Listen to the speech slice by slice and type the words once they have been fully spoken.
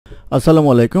আসসালামু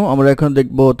আলাইকুম। আমরা এখন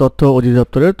দেখব তথ্য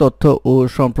অধিদপ্তরের তথ্য ও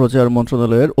সম্প্রচার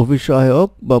মন্ত্রণালয়ের অফিস সহায়ক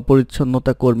বা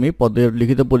পরিচ্ছন্নতা কর্মী পদের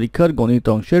লিখিত পরীক্ষার গণিত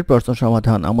অংশের প্রশ্ন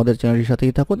সমাধান। আমাদের চ্যানেলটির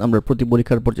সাথেই থাকুন। আমরা প্রতি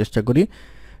পরীক্ষার পর চেষ্টা করি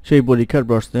সেই পরীক্ষার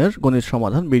প্রশ্নের গণিত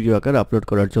সমাধান ভিডিও আকারে আপলোড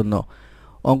করার জন্য।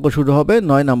 অঙ্ক শুরু হবে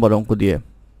 9 নম্বর অঙ্ক দিয়ে।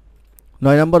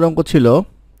 9 নম্বর অঙ্ক ছিল,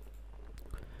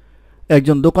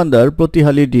 একজন দোকানদার প্রতি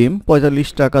হালি ডিম 45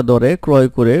 টাকা দরে ক্রয়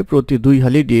করে প্রতি 2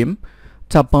 হালি ডিম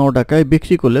 56 টাকায়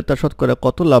বিক্রি করলে তার শতকরা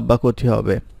কত লাভ বা ক্ষতি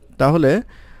হবে। তাহলে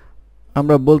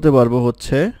আমরা বলতে পারবো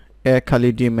হচ্ছে এক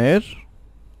হালি ডিমের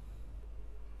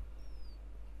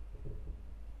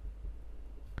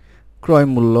ক্রয়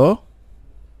মূল্য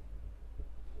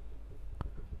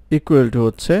ইকুয়াল টু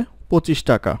হচ্ছে 25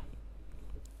 টাকা,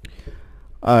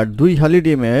 আর 2 হালি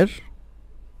ডিমের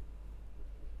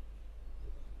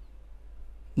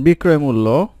বিক্রয় মূল্য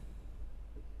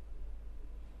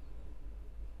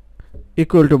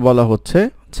ইকুয়াল টু বলা হচ্ছে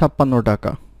 56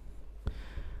 টাকা।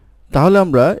 তাহলে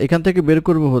আমরা এখান থেকে বের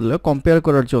করব হলে কম্পেয়ার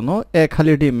করার জন্য এক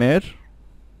হালি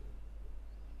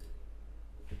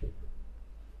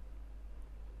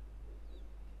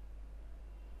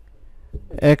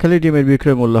ডিমের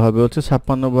বিক্রয় মূল্য হবে হচ্ছে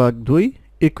 56/2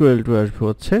 ইকুয়াল টু আসবে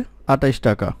হচ্ছে 28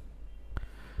 টাকা।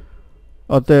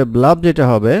 অতএব লাভ যেটা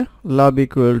হবে, লাভ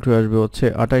ইকুয়াল টু আসবে হচ্ছে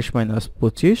 28 -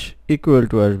 25 ইকুয়াল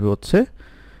টু আসবে হচ্ছে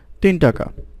 3 টাকা।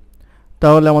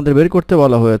 তাহলে আমাদের বের করতে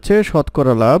বলা হয়েছে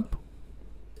শতকরা লাভ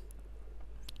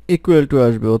ইকুয়াল টু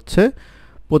আসবে হচ্ছে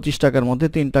 25 টাকার মধ্যে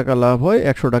 3 টাকা লাভ হয়,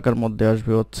 100 টাকার মধ্যে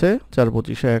আসবে হচ্ছে 4 ×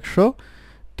 25 = 100,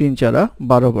 3 × 4 =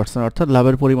 12%, অর্থাৎ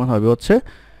লাভের পরিমাণ হবে হচ্ছে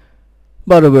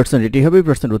 12%। এটি হবে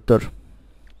প্রশ্নের উত্তর।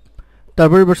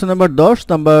 তারপরে প্রশ্ন নাম্বার 10।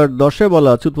 নাম্বার 10-এ বলা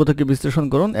আছে উৎপাদকে বিশ্লেষণ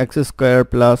করুন x²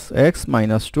 + x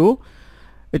 - 2।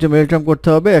 এটা মিল টার্ম করতে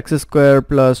হবে। x² +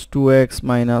 2x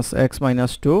 - x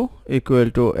 - 2 equal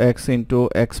to x ×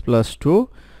 x + 2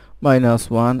 -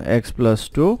 1x +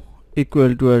 2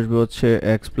 equal to আসবে হচ্ছে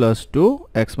x + 2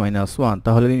 x - 1।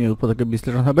 তাহলে এই উৎপাদকের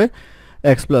বিশ্লেষণ হবে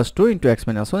x + 2 × x -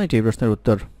 1। এটাই প্রশ্নের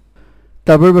উত্তর।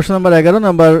 তারপরে প্রশ্ন নাম্বার 11।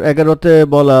 নাম্বার 11-তে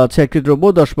বলা আছে একটি দ্রব্য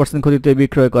 10% ক্ষতিতে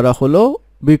বিক্রয় করা হলো,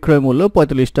 বিক্রয় মূল্য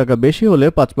 45 টাকা বেশি হলে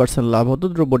 5% লাভ হতো,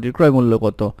 দ্রব্যটির ক্রয় মূল্য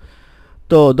কত?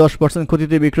 তো 10%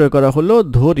 ক্ষতিতে বিক্রয় করা হলো,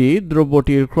 ধরি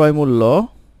দ্রব্যটির ক্রয় মূল্য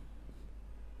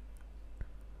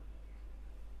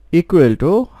ইকুয়াল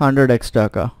টু 100x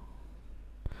টাকা।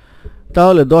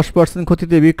 তাহলে 10%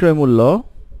 ক্ষতিতে বিক্রয় মূল্য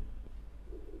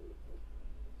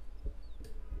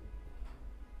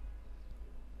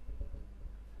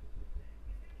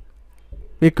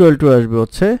ইকুয়াল টু আসবে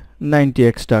হচ্ছে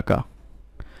 90x টাকা,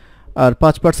 আর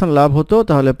 5% লাভ হতো,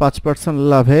 তাহলে 5%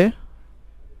 লাভে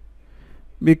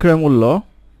বিক্রয় মূল্য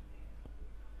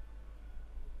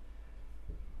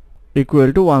ইকুয়াল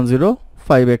টু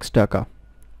 105x টাকা।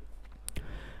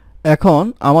 এখন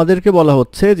আমাদেরকে বলা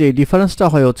হচ্ছে যে এই ডিফারেন্সটা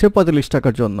হয় হচ্ছে 45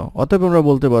 টাকার জন্য। অতএব আমরা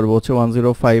বলতে পারবো হচ্ছে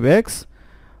 105x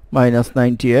 -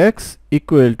 90x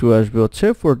ইকুয়াল টু আসবে হচ্ছে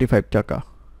 45 টাকা,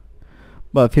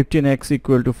 বা 15x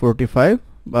ইকুয়াল টু 45,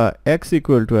 বা x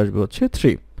ইকুয়াল টু আসবে হচ্ছে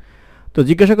 3। তো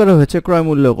জিজ্ঞাসা করা হয়েছে ক্রয়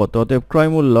মূল্য কত। অতএব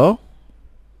ক্রয় মূল্য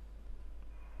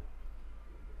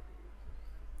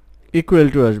ইকুয়াল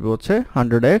টু আসবে হচ্ছে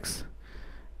 100x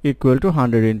equal to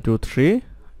 100 × 3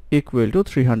 equal to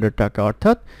 300 টাকা,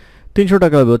 অর্থাৎ 300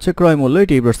 টাকা হবে হচ্ছে ক্রয় মূল্য।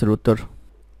 এটি এই প্রশ্নের উত্তর।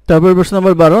 তারপর প্রশ্ন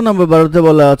নাম্বার 12। নাম্বার 12-তে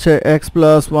বলা আছে x +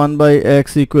 1/x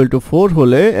ইকুয়াল টু 4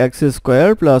 হলে x²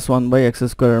 + 1/x²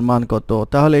 এর মান কত?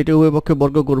 তাহলে এটা উভয় পক্ষে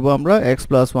বর্গ করব আমরা। x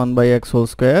 +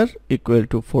 1/x² ইকুয়াল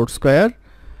টু 4²,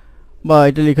 বা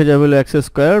এটা লিখে যাবে হলো x²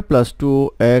 +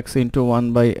 2x ×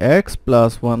 1/x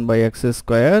 +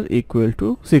 1/x² equal to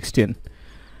 16,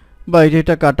 বা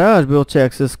এটা কাটা আসবে হচ্ছে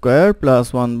x² +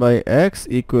 1/x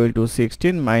equal to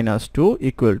 16 - 2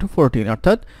 equal to 14,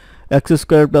 অর্থাৎ x²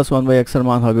 + 1/x এর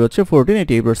মান হবে হচ্ছে 14।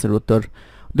 এটি এই প্রশ্নের উত্তর।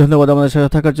 ধন্যবাদ আমাদের সাথে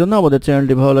থাকার জন্য। আমাদের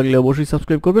চ্যানেলটি ভালো লাগলে অবশ্যই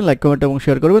সাবস্ক্রাইব করবেন, লাইক, কমেন্ট এবং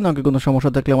শেয়ার করবেন। আমাকে কোনো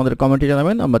সমস্যা থাকলে আমাদের কমেন্টে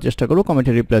জানাবেন, আমরা চেষ্টা করব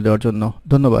কমেন্টে রিপ্লাই দেওয়ার জন্য।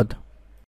 ধন্যবাদ।